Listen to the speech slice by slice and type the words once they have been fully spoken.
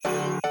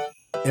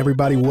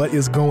Everybody, what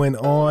is going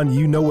on?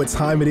 You know what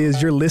time it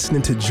is. You're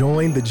listening to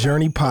Join the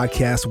Journey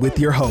podcast with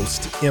your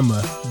host,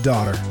 Emma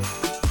Daughter.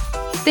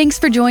 Thanks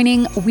for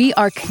joining. We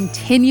are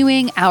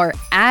continuing our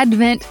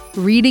Advent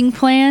reading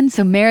plan.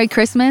 So Merry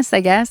Christmas,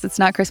 I guess. It's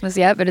not Christmas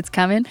yet, but it's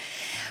coming.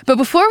 But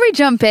before we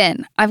jump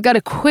in, I've got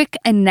a quick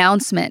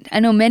announcement. I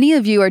know many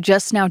of you are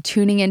just now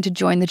tuning in to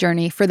Join the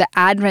Journey for the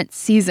Advent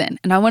season.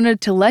 And I wanted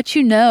to let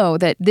you know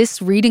that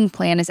this reading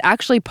plan is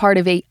actually part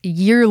of a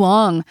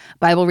year-long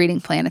Bible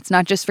reading plan. It's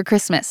not just for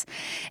Christmas.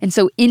 And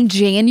so in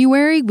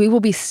January, we will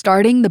be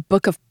starting the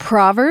book of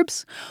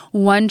Proverbs,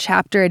 one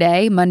chapter a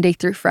day, Monday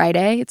through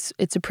Friday.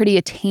 It's a pretty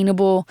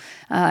attainable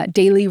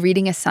daily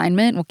reading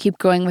assignment. We'll keep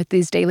going with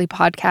these daily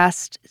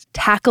podcasts,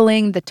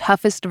 tackling the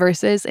toughest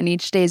verses in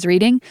each day's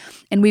reading.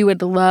 And we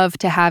would love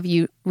to have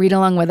you read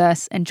along with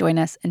us and join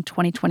us in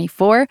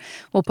 2024.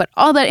 We'll put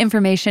all that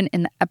information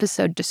in the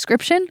episode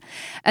description.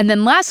 And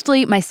then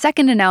lastly, my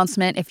second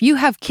announcement, if you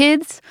have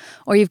kids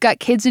or you've got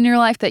kids in your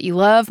life that you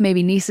love,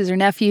 maybe nieces or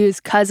nephews,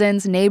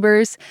 cousins,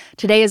 neighbors,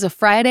 today is a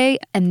Friday,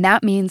 and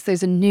that means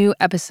there's a new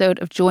episode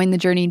of Join the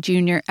Journey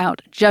Junior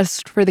out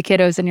just for the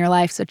kiddos in your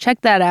life. So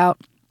check that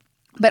out.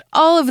 But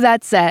all of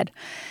that said,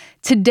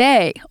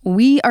 today,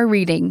 we are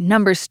reading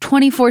Numbers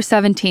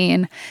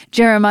 24:17,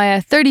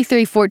 Jeremiah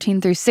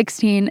 33:14 through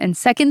 16, and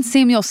 2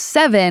 Samuel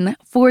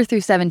 7:4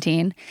 through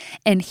 17.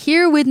 And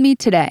here with me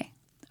today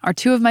are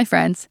two of my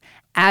friends,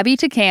 Abby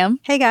Takam.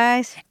 Hey,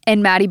 guys.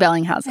 And Maddie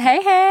Bellinghausen.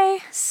 Hey.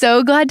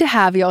 So glad to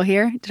have you all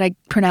here. Did I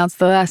pronounce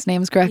the last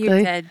names correctly?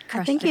 You did.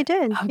 I think you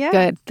did. Oh, yeah.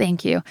 Good.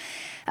 Thank you.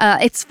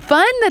 It's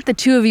fun that the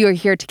two of you are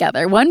here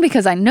together. One,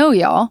 because I know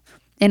y'all.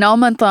 And all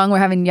month long, we're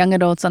having young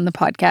adults on the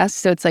podcast.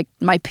 So it's like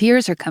my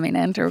peers are coming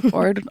in to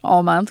record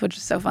all month, which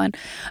is so fun.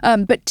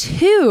 But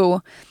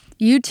two,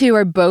 you two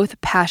are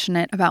both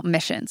passionate about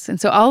missions.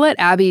 And so I'll let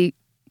Abby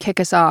kick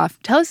us off.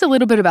 Tell us a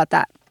little bit about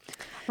that.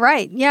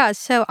 Right. Yeah.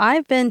 So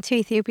I've been to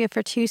Ethiopia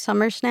for 2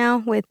 summers now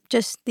with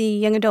just the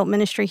young adult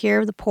ministry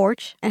here, The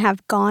Porch, and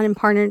have gone and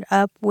partnered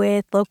up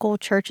with local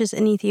churches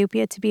in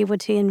Ethiopia to be able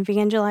to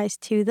evangelize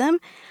to them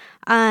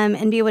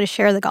and be able to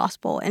share the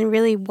gospel. And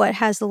really, what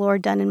has the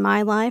Lord done in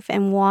my life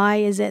and why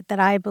is it that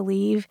I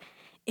believe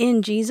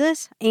in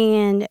Jesus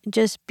and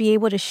just be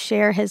able to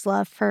share his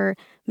love for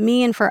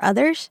me and for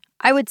others.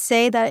 I would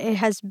say that it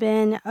has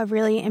been a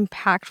really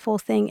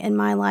impactful thing in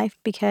my life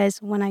because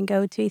when I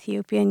go to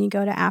Ethiopia and you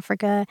go to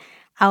Africa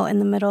out in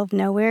the middle of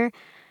nowhere,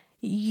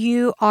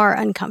 you are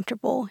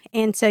uncomfortable.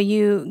 And so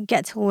you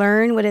get to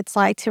learn what it's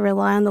like to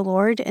rely on the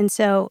Lord. And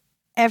so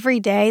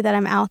every day that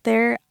I'm out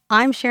there,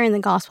 I'm sharing the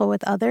gospel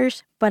with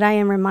others, but I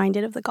am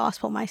reminded of the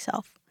gospel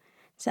myself.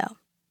 So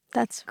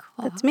that's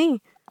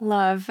me.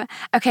 Love.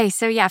 Okay,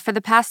 so yeah, for the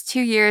past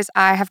 2 years,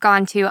 I have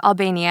gone to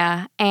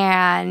Albania,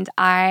 and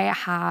I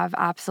have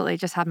absolutely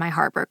just had my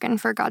heart broken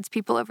for God's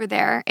people over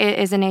there. It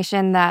is a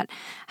nation that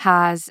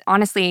has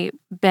honestly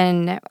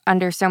been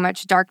under so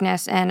much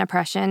darkness and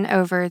oppression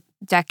over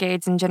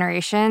decades and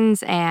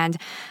generations, and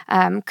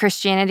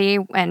Christianity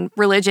and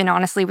religion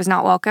honestly was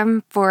not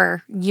welcome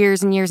for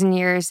years and years and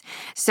years.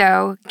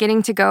 So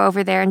getting to go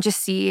over there and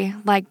just see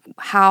like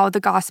how the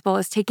gospel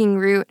is taking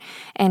root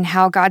and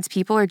how God's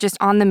people are just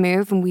on the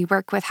move, and we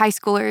work with high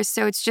schoolers,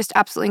 so it's just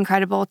absolutely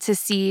incredible to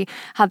see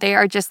how they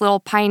are just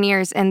little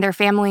pioneers in their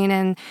family and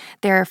in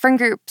their friend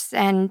groups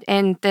and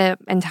in the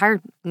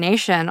entire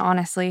nation,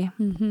 honestly.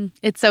 Mm-hmm.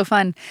 It's so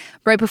fun.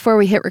 Right before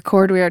we hit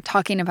record, we were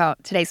talking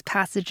about today's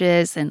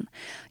passages and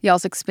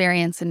y'all's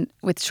experience and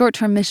with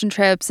short-term mission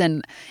trips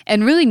and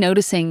really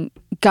noticing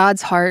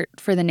God's heart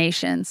for the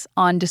nations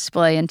on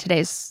display in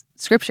today's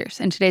scriptures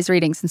and today's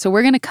readings. And so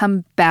we're going to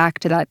come back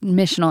to that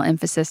missional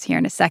emphasis here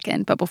in a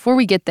second. But before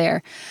we get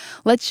there,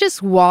 let's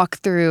just walk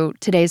through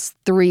today's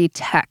 3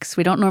 texts.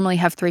 We don't normally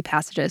have 3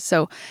 passages.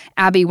 So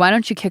Abby, why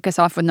don't you kick us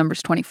off with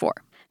Numbers 24?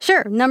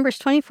 Sure. Numbers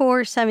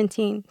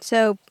 24:17.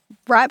 So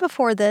right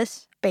before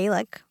this,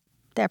 Balak,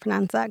 did I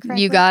pronounce that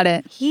correctly? You got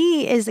it.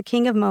 He is the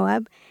king of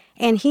Moab,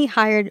 and he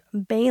hired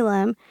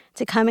Balaam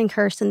to come and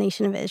curse the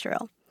nation of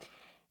Israel.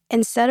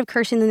 Instead of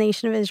cursing the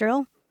nation of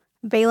Israel,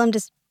 Balaam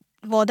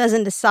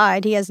doesn't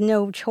decide. He has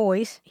no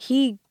choice.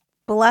 He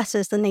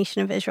blesses the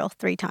nation of Israel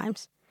 3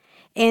 times.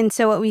 And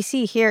so what we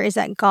see here is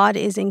that God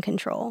is in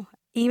control.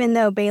 Even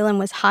though Balaam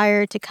was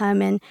hired to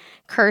come and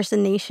curse the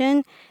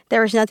nation,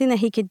 there was nothing that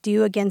he could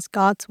do against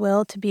God's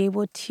will to be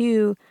able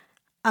to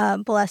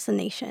bless the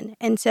nation.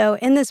 And so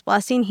in this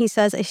blessing, he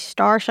says, a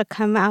star shall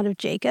come out of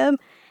Jacob.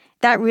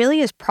 That really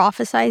is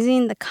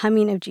prophesizing the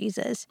coming of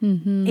Jesus.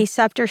 Mm-hmm. A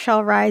scepter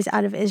shall rise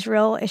out of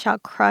Israel. It shall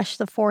crush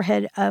the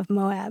forehead of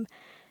Moab.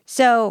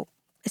 So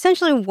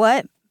essentially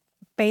what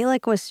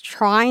Balak was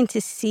trying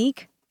to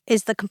seek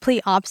is the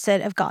complete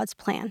opposite of God's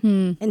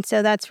plan. And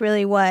so that's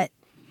really what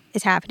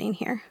is happening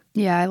here.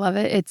 Yeah, I love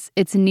it.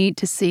 It's neat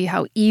to see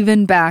how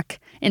even back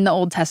in the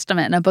Old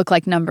Testament, in a book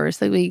like Numbers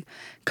that we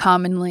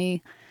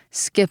commonly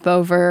skip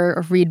over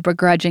or read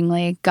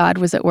begrudgingly, God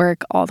was at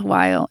work all the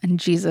while, and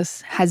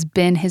Jesus has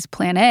been his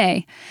plan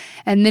A.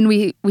 And then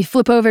we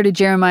flip over to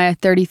Jeremiah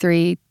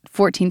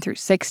 33:14 through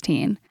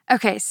 16.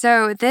 Okay,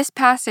 so this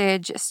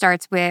passage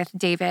starts with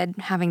David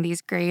having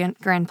these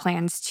grand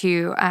plans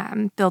to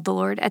build the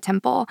Lord a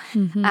temple.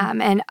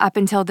 And up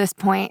until this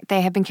point,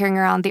 they have been carrying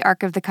around the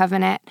Ark of the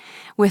Covenant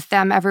with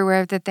them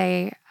everywhere that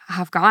they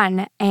have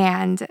gone.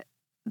 And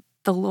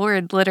the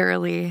Lord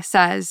literally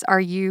says, "Are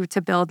you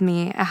to build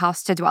me a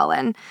house to dwell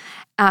in?"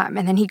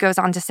 And then he goes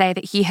on to say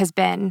that he has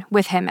been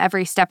with him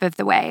every step of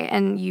the way.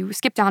 And you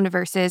skip down to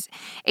verses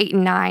 8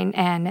 and 9,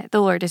 and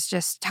the Lord is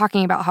just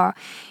talking about how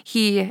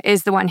he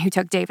is the one who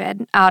took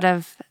David out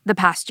of the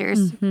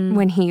pastures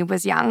when he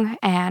was young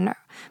and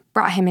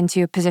brought him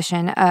into a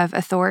position of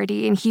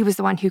authority. And he was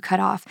the one who cut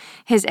off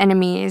his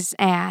enemies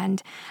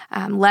and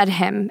led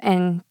him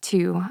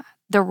into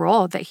the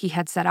role that he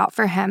had set out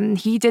for him.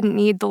 He didn't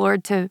need the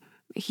Lord to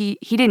He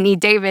didn't need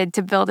David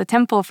to build a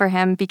temple for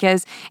him,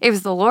 because it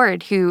was the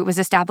Lord who was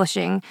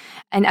establishing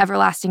an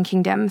everlasting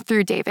kingdom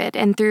through David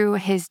and through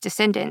his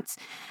descendants.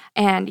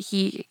 And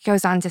he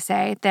goes on to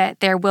say that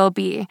there will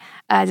be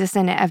a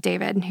descendant of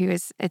David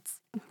it's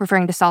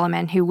referring to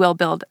Solomon, who will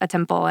build a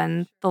temple.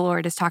 And the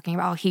Lord is talking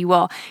about he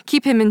will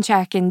keep him in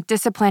check and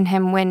discipline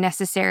him when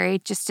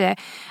necessary, just to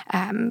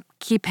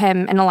keep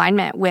him in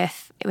alignment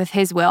with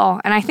his will.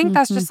 And I think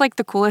that's just like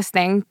the coolest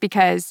thing,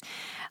 because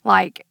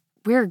like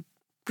we're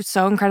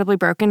so incredibly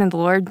broken, and the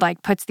Lord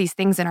like puts these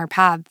things in our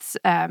paths.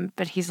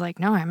 But he's like,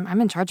 no,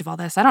 I'm in charge of all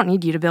this. I don't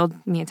need you to build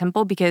me a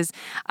temple, because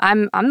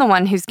I'm the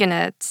one who's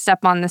gonna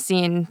step on the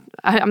scene.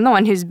 I'm the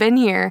one who's been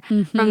here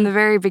from the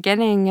very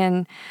beginning.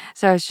 And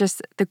so it's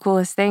just the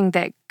coolest thing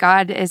that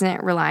God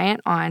isn't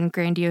reliant on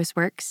grandiose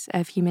works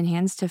of human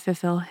hands to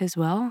fulfill his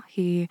will.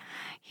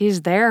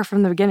 He's there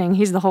from the beginning.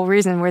 He's the whole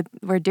reason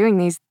we're doing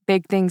these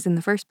big things in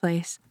the first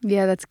place.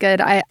 Yeah, that's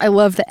good. I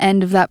love the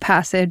end of that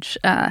passage.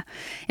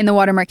 In the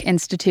Watermark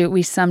Institute,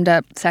 we summed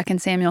up 2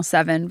 Samuel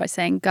 7 by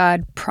saying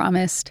God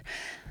promised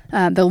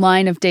the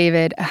line of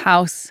David a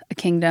house, a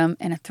kingdom,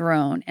 and a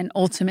throne. And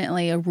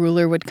ultimately, a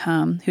ruler would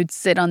come who'd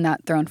sit on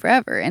that throne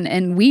forever.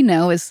 And we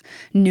know as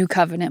New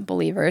Covenant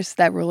believers,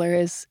 that ruler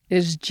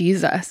is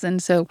Jesus.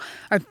 And so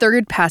our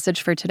third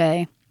passage for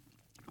today,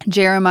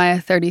 Jeremiah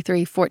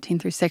 33, 14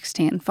 through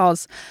 16,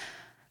 falls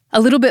a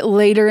little bit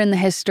later in the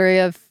history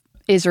of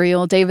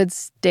Israel.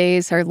 David's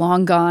days are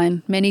long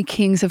gone. Many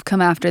kings have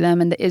come after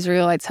them, and the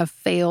Israelites have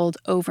failed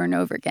over and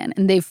over again.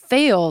 And they've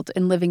failed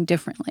in living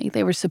differently.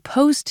 They were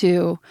supposed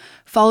to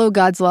follow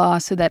God's law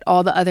so that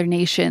all the other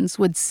nations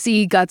would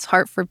see God's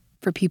heart for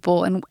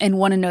people and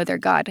want to know their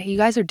God. Hey, you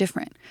guys are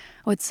different.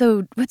 What's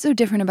so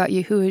different about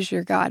you? Who is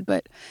your God?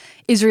 But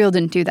Israel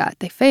didn't do that.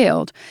 They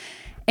failed.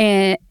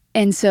 And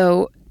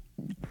so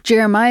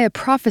Jeremiah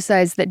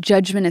prophesies that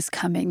judgment is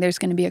coming. There's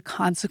going to be a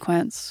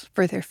consequence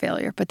for their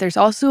failure. But there's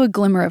also a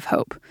glimmer of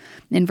hope.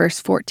 In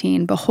verse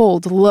 14,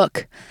 "Behold,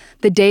 look,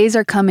 the days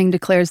are coming,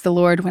 declares the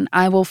Lord, when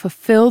I will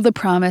fulfill the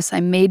promise I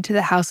made to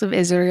the house of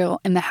Israel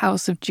and the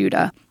house of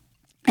Judah.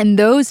 In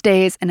those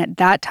days and at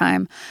that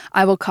time,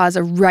 I will cause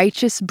a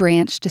righteous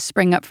branch to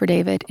spring up for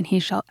David, and he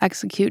shall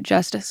execute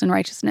justice and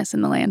righteousness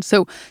in the land."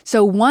 So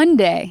one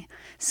day,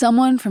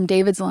 someone from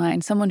David's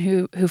line, someone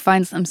who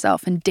finds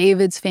themselves in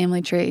David's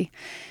family tree,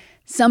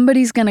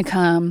 somebody's going to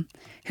come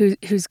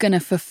who's going to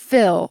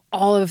fulfill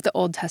all of the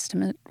Old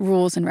Testament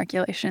rules and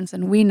regulations.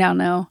 And we now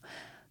know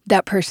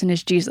that person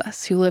is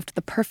Jesus, who lived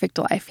the perfect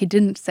life. He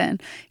didn't sin.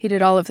 He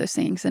did all of those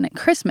things. And at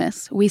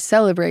Christmas, we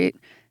celebrate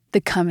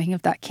the coming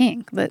of that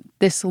king, that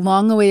this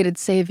long-awaited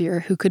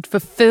Savior who could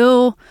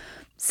fulfill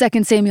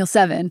 2 Samuel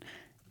 7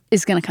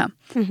 is going to come.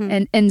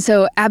 And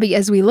so, Abby,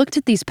 as we looked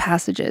at these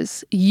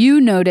passages, you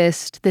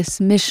noticed this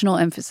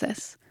missional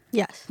emphasis.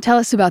 Yes. Tell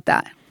us about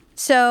that.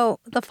 So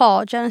the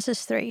fall,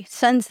 Genesis 3.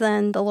 Since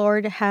then, the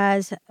Lord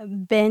has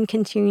been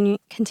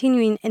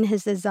continuing in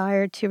his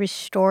desire to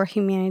restore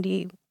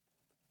humanity's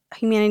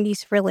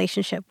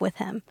relationship with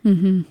him.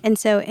 And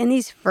so in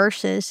these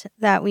verses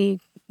that we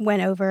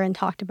went over and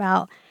talked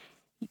about,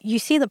 you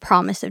see the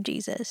promise of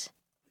Jesus.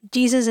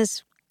 Jesus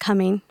is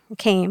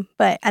came,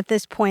 but at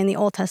this point in the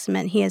Old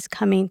Testament, he is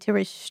coming to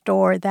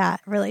restore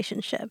that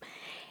relationship.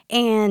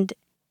 And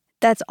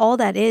that's all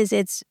that is.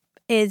 It's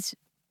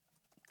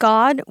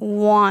God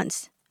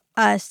wants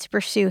us to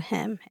pursue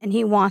him, and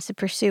he wants to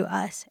pursue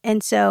us.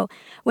 And so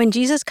when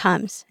Jesus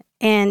comes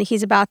and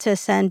he's about to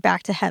ascend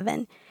back to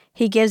heaven,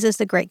 he gives us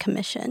the Great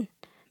Commission.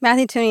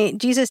 Matthew 28,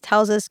 Jesus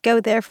tells us,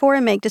 "Go therefore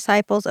and make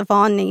disciples of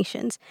all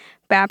nations,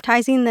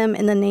 baptizing them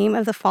in the name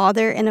of the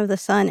Father and of the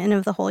Son and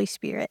of the Holy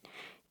Spirit,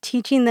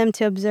 teaching them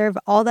to observe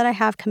all that I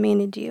have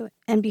commanded you.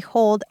 And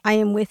behold, I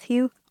am with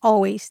you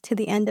always to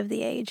the end of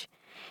the age."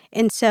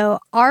 And so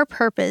our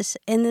purpose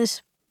in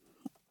this,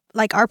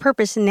 our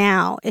purpose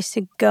now is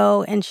to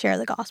go and share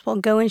the gospel,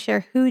 go and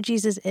share who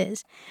Jesus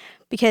is.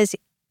 Because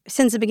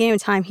since the beginning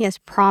of time, he has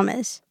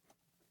promised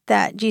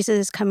that Jesus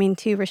is coming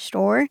to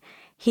restore.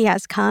 He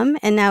has come,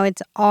 and now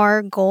it's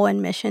our goal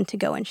and mission to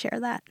go and share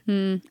that.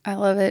 I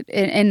love it.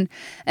 And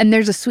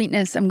there's a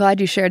sweetness. I'm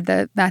glad you shared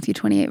the Matthew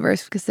 28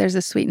 verse, because there's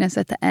a sweetness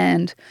at the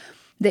end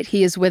that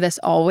he is with us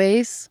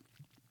always.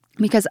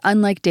 Because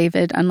unlike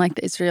David, unlike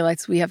the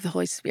Israelites, we have the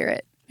Holy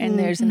Spirit. And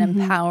there's an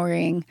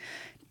empowering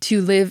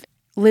to live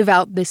live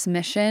out this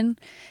mission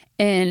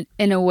in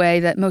a way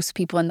that most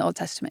people in the Old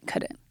Testament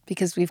couldn't,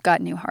 because we've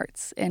got new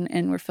hearts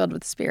and we're filled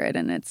with the Spirit,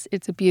 and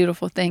it's a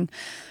beautiful thing.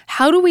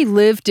 How do we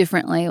live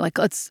differently? Like,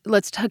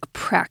 let's talk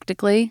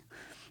practically.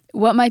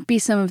 What might be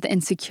some of the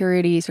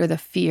insecurities or the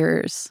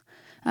fears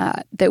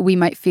that we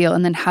might feel,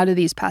 and then how do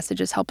these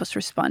passages help us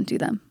respond to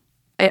them?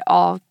 It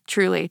all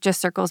truly just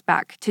circles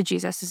back to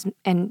Jesus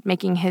and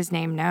making his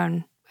name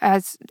known.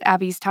 As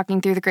Abby's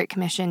talking through the Great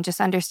Commission, just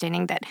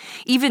understanding that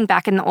even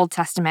back in the Old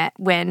Testament,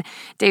 when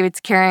David's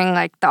carrying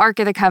like the Ark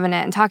of the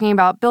Covenant and talking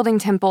about building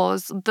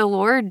temples, the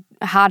Lord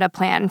had a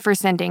plan for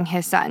sending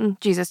his son,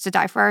 Jesus, to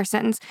die for our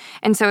sins.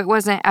 And so it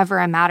wasn't ever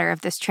a matter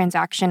of this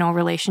transactional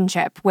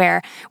relationship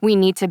where we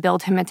need to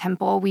build him a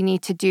temple. We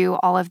need to do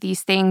all of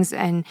these things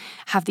and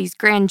have these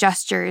grand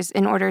gestures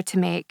in order to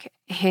make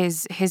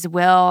his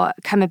will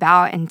come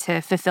about and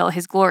to fulfill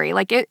his glory.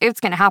 Like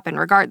it's going to happen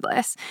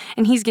regardless.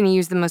 And he's going to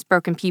use the most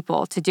broken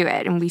people to do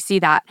it. And we see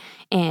that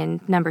in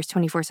Numbers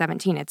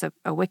 24:17. It's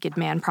a wicked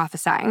man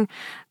prophesying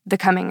the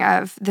coming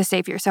of the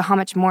Savior. So how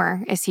much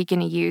more is he going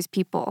to use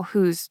people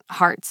whose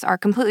hearts are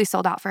completely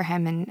sold out for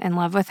him and in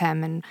love with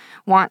him and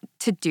want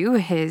to do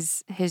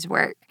his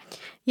work?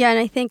 Yeah, and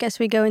I think as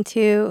we go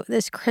into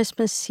this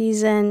Christmas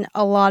season,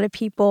 a lot of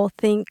people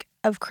think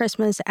of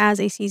Christmas as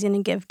a season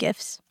to give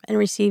gifts and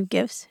receive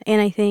gifts.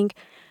 And I think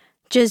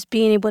just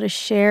being able to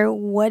share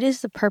what is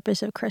the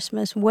purpose of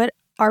Christmas, what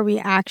are we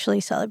actually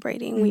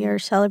celebrating? Mm-hmm. We are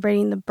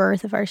celebrating the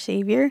birth of our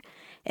Savior.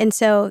 And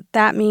so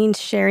that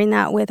means sharing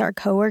that with our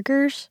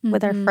coworkers, mm-hmm.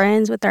 with our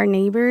friends, with our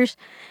neighbors.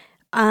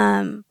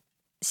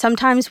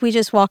 Sometimes we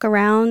just walk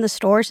around the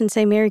stores and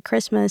say Merry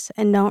Christmas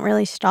and don't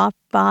really stop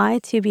by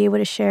to be able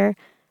to share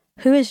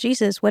who is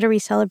Jesus? What are we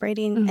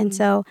celebrating? Mm-hmm. And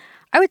so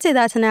I would say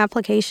that's an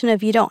application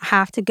of you don't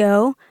have to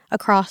go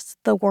across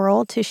the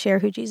world to share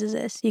who Jesus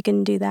is. You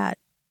can do that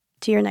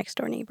to your next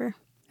door neighbor.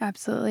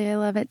 Absolutely. I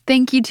love it.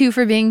 Thank you, too,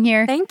 for being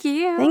here. Thank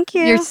you. Thank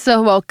you. You're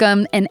so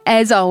welcome. And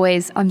as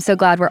always, I'm so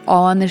glad we're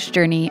all on this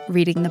journey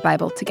reading the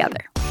Bible together.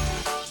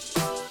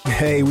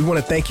 Hey, we want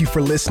to thank you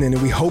for listening,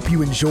 and we hope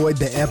you enjoyed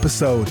the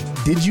episode.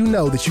 Did you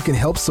know that you can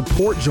help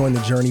support Join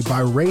the Journey by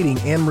rating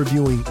and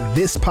reviewing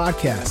this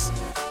podcast?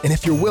 And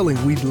if you're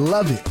willing, we'd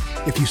love it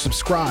if you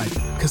subscribe,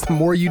 because the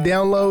more you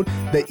download,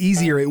 the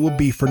easier it will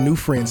be for new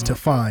friends to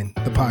find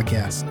the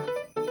podcast.